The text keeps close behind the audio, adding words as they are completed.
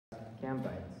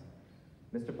Cambites.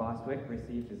 Mr. Bostwick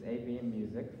received his A.B. in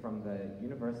music from the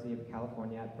University of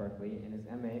California at Berkeley and his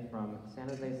M.A. from San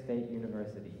Jose State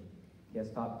University. He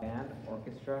has taught band,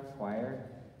 orchestra, choir,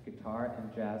 guitar,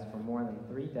 and jazz for more than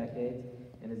 3 decades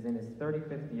and is in his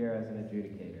 35th year as an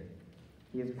adjudicator.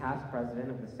 He is past president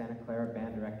of the Santa Clara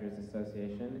Band Directors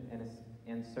Association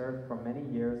and served for many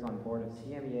years on board of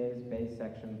CMEA's Bay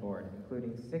Section Board,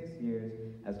 including 6 years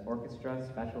as orchestra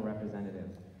special representative.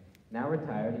 Now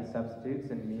retired, he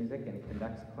substitutes in music and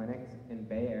conducts clinics in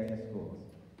Bay Area schools.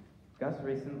 Gus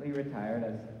recently retired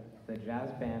as the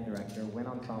jazz band director, wind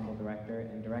ensemble director,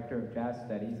 and director of jazz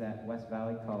studies at West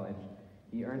Valley College.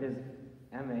 He earned his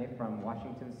M.A. from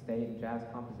Washington State in jazz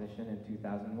composition in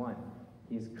 2001.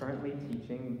 He is currently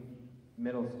teaching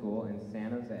middle school in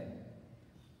San Jose.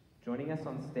 Joining us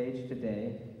on stage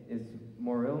today is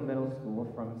Morrill Middle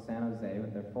School from San Jose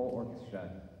with their full orchestra,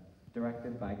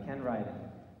 directed by Ken Ryden.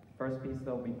 The first piece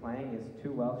they'll be playing is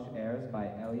Two Welsh Airs by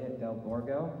Elliot Del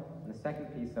Borgo, and the second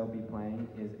piece they'll be playing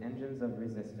is Engines of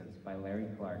Resistance by Larry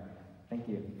Clark. Thank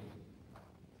you.